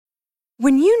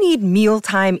When you need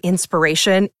mealtime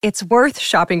inspiration, it's worth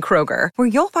shopping Kroger, where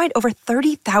you'll find over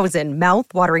 30,000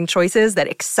 mouth-watering choices that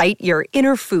excite your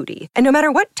inner foodie. And no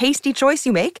matter what tasty choice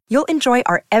you make, you'll enjoy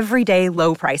our everyday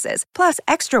low prices, plus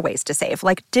extra ways to save,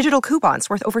 like digital coupons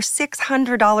worth over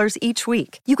 $600 each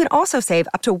week. You can also save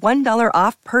up to $1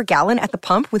 off per gallon at the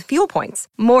pump with fuel points.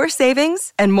 More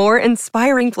savings and more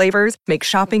inspiring flavors make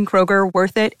shopping Kroger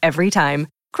worth it every time.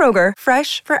 Kroger,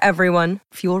 fresh for everyone.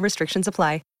 Fuel restrictions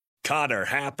apply. Connor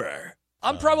Happer.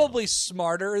 I'm probably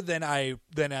smarter than I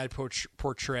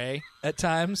portray at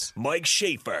times. Mike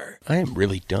Schaefer. I am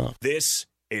really dumb. This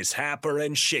is Happer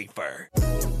and Schaefer.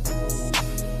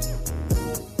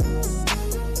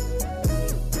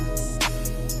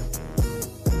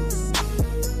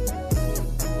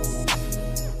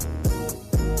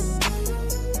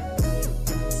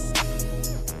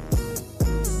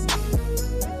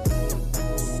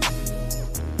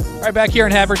 All right, back here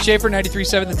in Happers, Schaefer,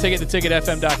 93.7 The Ticket,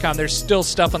 theticketfm.com. There's still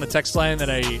stuff on the text line that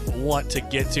I want to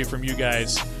get to from you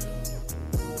guys.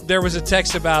 There was a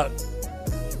text about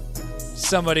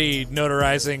somebody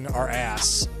notarizing our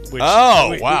ass. Which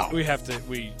wow.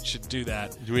 We should do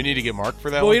that. Do we need to get marked for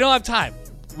that But one? we don't have time.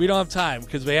 We don't have time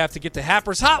because we have to get to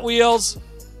Happers Hot Wheels.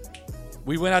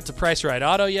 We went out to Price Ride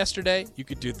Auto yesterday. You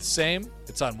could do the same.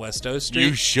 It's on West O Street.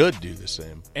 You should do the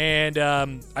same. And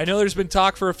I know there's been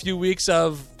talk for a few weeks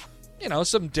of,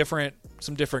 some different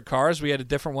cars. We had a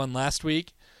different one last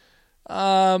week.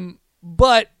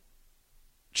 But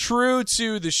true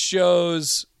to the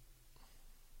show's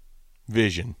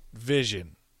vision.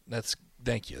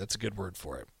 Thank you. That's a good word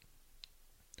for it.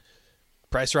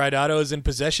 Price Ride Auto is in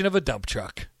possession of a dump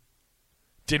truck.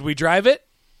 Did we drive it?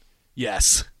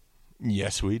 Yes.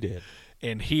 Yes, we did.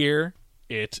 And here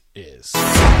it is.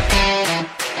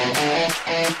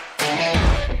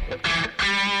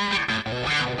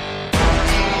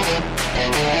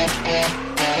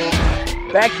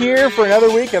 Back here for another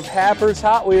week of Happers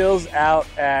Hot Wheels out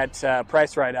at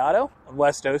Price Ride Auto on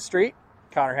West O Street.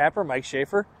 Connor Happer, Mike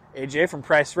Schaefer, AJ from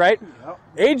Price Right. Yep.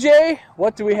 AJ,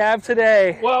 what do we have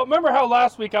today? Well, remember how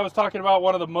last week I was talking about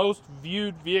one of the most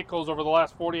viewed vehicles over the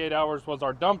last 48 hours was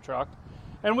our dump truck?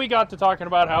 And we got to talking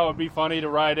about how it would be funny to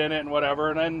ride in it and whatever.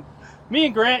 And then me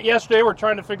and Grant yesterday were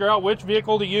trying to figure out which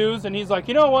vehicle to use. And he's like,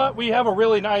 you know what? We have a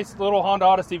really nice little Honda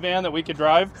Odyssey van that we could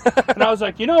drive. And I was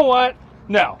like, you know what?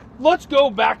 No. Let's go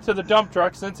back to the dump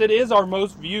truck since it is our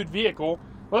most viewed vehicle.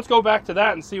 Let's go back to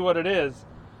that and see what it is.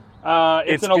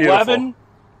 It's an beautiful. 11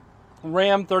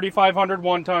 Ram 3500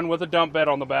 one-ton with a dump bed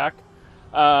on the back.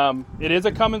 It is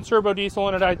a Cummins turbo diesel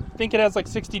in it. I think it has like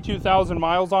 62,000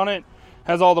 miles on it.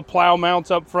 Has all the plow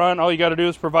mounts up front. All you got to do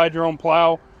is provide your own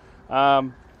plow.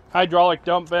 Hydraulic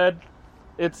dump bed.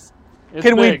 It's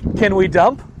big. Can we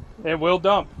dump? It will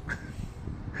dump.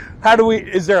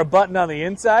 Is there a button on the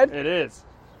inside? It is.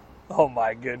 Oh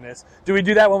my goodness. Do we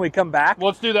do that when we come back?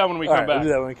 Let's do that when we All come right, back. We'll do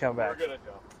that when we come back. We're going to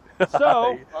dump.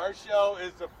 So, Our show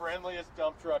is the friendliest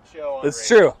dump truck show on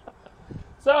That's radio. true.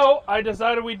 so I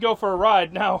decided we'd go for a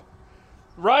ride. Now,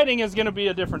 riding is going to be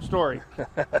a different story.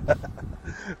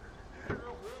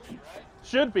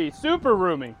 Should be. Super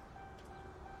roomy.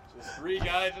 Just 3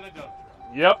 guys in a dump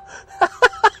truck. Yep.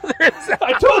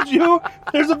 I told you,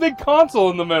 there's a big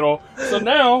console in the middle. So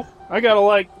now, I got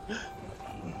to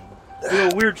do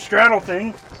a weird straddle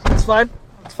thing. It's fine.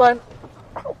 It's fine.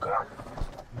 Oh, God.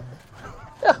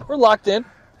 Yeah, we're locked in.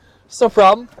 It's no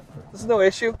problem. There's no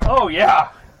issue. Oh, yeah.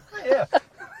 Yeah.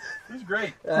 He's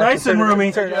great. Nice and roomy.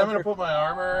 I'm going to put my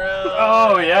arm around.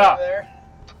 Oh, yeah. There.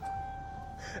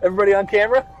 Everybody on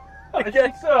camera? I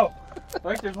think so.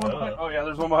 Like there's one behind,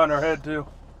 there's one behind our head, too.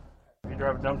 If you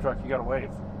drive a dump truck, you got to wave.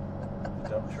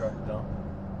 Dump truck, dump.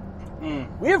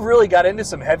 We have really got into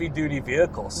some heavy-duty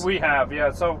vehicles. We have,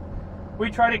 yeah. So we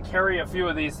try to carry a few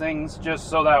of these things just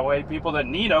so that way people that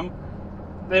need them,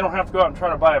 they don't have to go out and try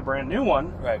to buy a brand new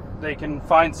one. Right. They can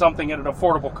find something at an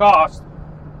affordable cost,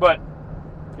 but,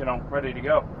 ready to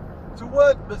go. So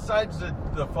what, besides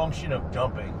the function of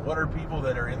dumping, what are people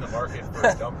that are in the market for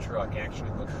a dump truck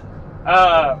actually looking for?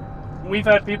 We've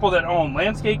had people that own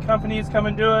landscape companies come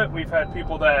and do it. We've had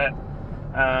people that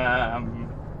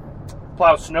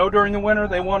plow snow during the winter.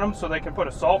 They want them so they can put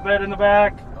a salt bed in the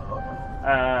back.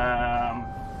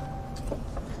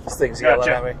 This thing's yelling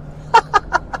at me.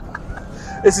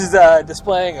 This is a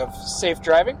displaying of safe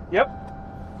driving? Yep.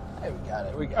 Hey, we got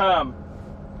it.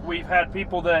 We've had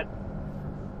people that...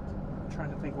 I'm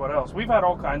trying to think what else. We've had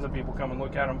all kinds of people come and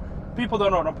look at them. People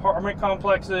that own apartment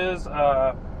complexes,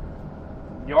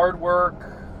 yard work,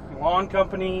 lawn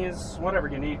companies, whatever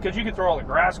you need. Because you can throw all the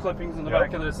grass clippings in the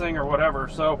back of this thing or whatever.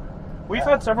 So we've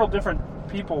had several different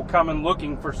people come and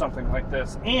looking for something like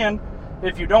this. And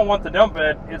if you don't want the dump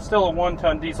bed, it's still a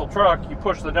 1-ton diesel truck. You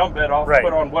push the dump bed off, Right.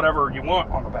 put on whatever you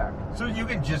want on the back. So you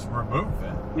can just remove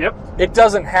it. Yep. It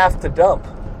doesn't have to dump.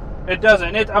 It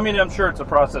doesn't. I'm sure it's a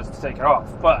process to take it off,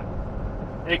 but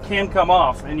it can come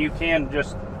off, and you can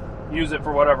just use it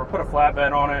for whatever. Put a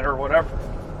flatbed on it or whatever.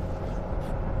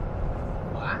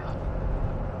 Wow.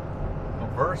 A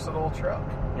versatile truck.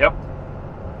 Yep.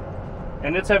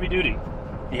 And it's heavy duty.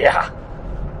 Yeah.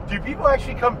 Do people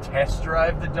actually come test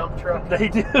drive the dump truck? They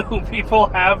do. People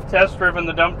have test driven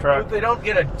the dump truck. But they don't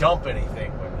get to dump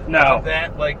anything with it. No. Isn't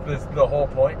that like the whole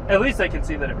point? At least they can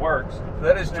see that it works.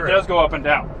 That is true. It does go up and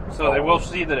down, so they will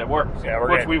see that it works. Yeah,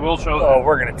 which we will show them. Oh,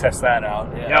 we're going to test that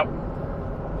out. Yeah. Yep.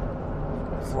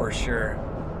 For sure.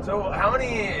 So how many,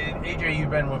 AJ, you've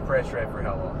been with Price Right for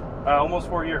how long? Almost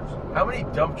 4 years. How many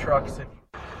dump trucks have you?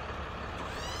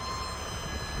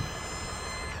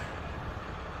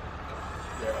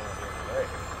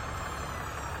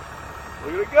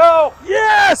 Look at it go!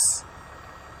 Yes!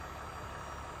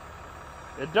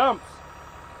 It dumps.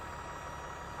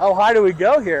 How high do we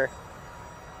go here?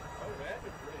 Oh, that's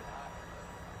pretty hot.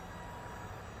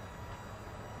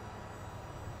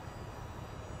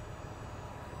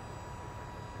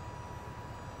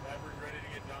 Happers ready to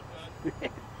get dumped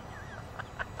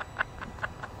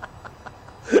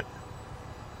on?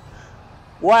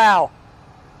 Wow.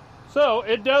 So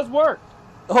it does work.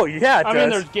 Oh, yeah, it I does. mean,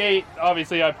 there's gate.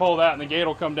 Obviously, I pull that and the gate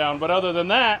will come down. But other than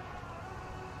that,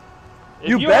 if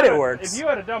You bet had it a- works. If you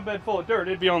had a dump bed full of dirt,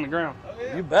 it'd be on the ground. Oh,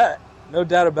 yeah. You bet. No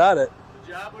doubt about it.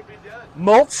 The job would be done.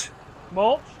 Mulch?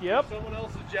 Mulch, yep. Someone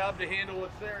else's job to handle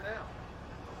what's there now.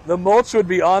 The mulch would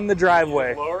be on the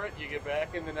driveway. You lower it, you get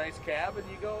back in the nice cab, and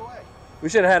you go away. We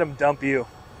should have had him dump you.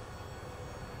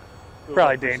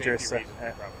 Probably For safety dangerous. So, reasons,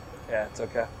 yeah. probably. Yeah, it's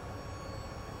okay.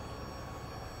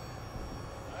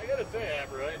 I gotta say,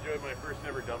 Amber, I enjoyed my first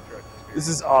ever dump truck experience. This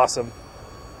is awesome.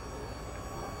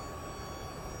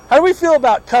 How do we feel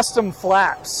about custom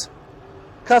flaps?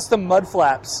 Custom mud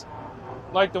flaps?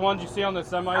 Like the ones you see on the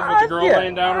semis with the girl Yeah.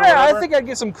 laying down or Yeah, whatever. I think I'd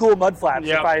get some cool mud flaps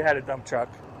Yep. if I had a dump truck.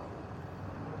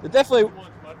 It definitely... He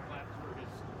wants mud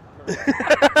flaps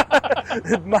for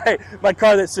his my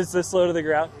car that sits this low to the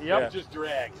ground. Yep. Yeah. It just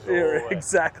drags. Yeah,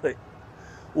 exactly.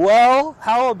 Well,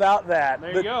 how about that?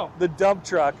 There you go. The dump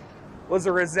truck was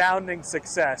a resounding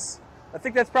success. I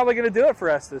think that's probably going to do it for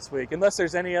us this week, unless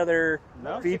there's any other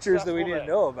features that we successful didn't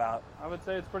know about. I would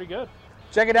say it's pretty good.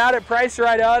 Check it out at Price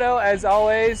Right Auto. As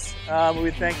always,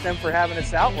 we thank them for having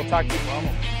us out. We'll talk to you tomorrow.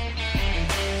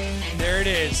 There it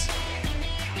is.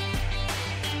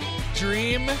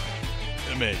 Dream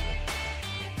Amazing.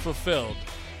 fulfilled.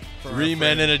 For our 3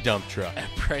 men in friend a dump truck. at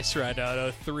Price Right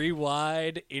Auto, 3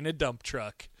 wide in a dump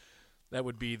truck. That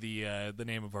would be the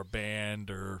name of our band,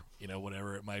 or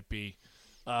whatever it might be.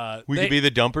 We could be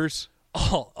the dumpers.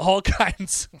 all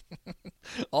kinds,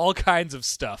 all kinds of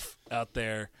stuff out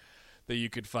there that you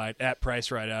could find at Price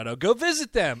Right Auto. Go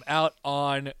visit them out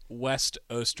on West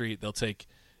O Street. They'll take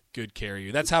good care of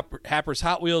you. That's Happers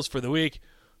Hot Wheels for the week.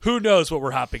 Who knows what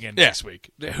we're hopping in next week?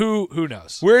 Who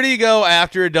knows? Where do you go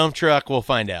after a dump truck? We'll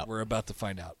find out. We're about to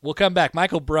find out. We'll come back.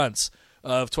 Michael Brunts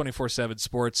of 24/7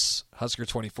 Sports, Husker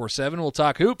 24/7. We'll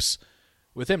talk hoops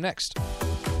with him next.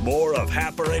 More of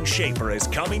Happer and Schaefer is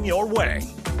coming your way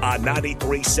on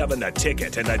 93.7 The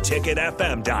Ticket and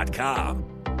theticketfm.com.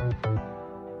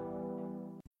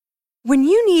 When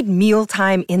you need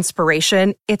mealtime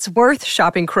inspiration, it's worth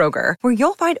shopping Kroger, where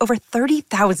you'll find over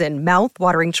 30,000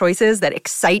 mouth-watering choices that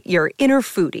excite your inner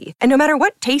foodie. And no matter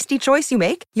what tasty choice you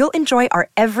make, you'll enjoy our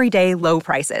everyday low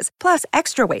prices, plus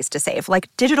extra ways to save,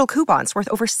 like digital coupons worth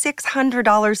over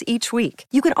 $600 each week.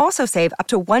 You can also save up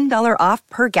to $1 off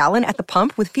per gallon at the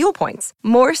pump with fuel points.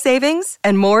 More savings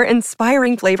and more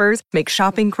inspiring flavors make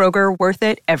shopping Kroger worth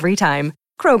it every time.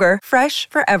 Kroger, fresh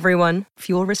for everyone.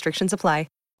 Fuel restrictions apply.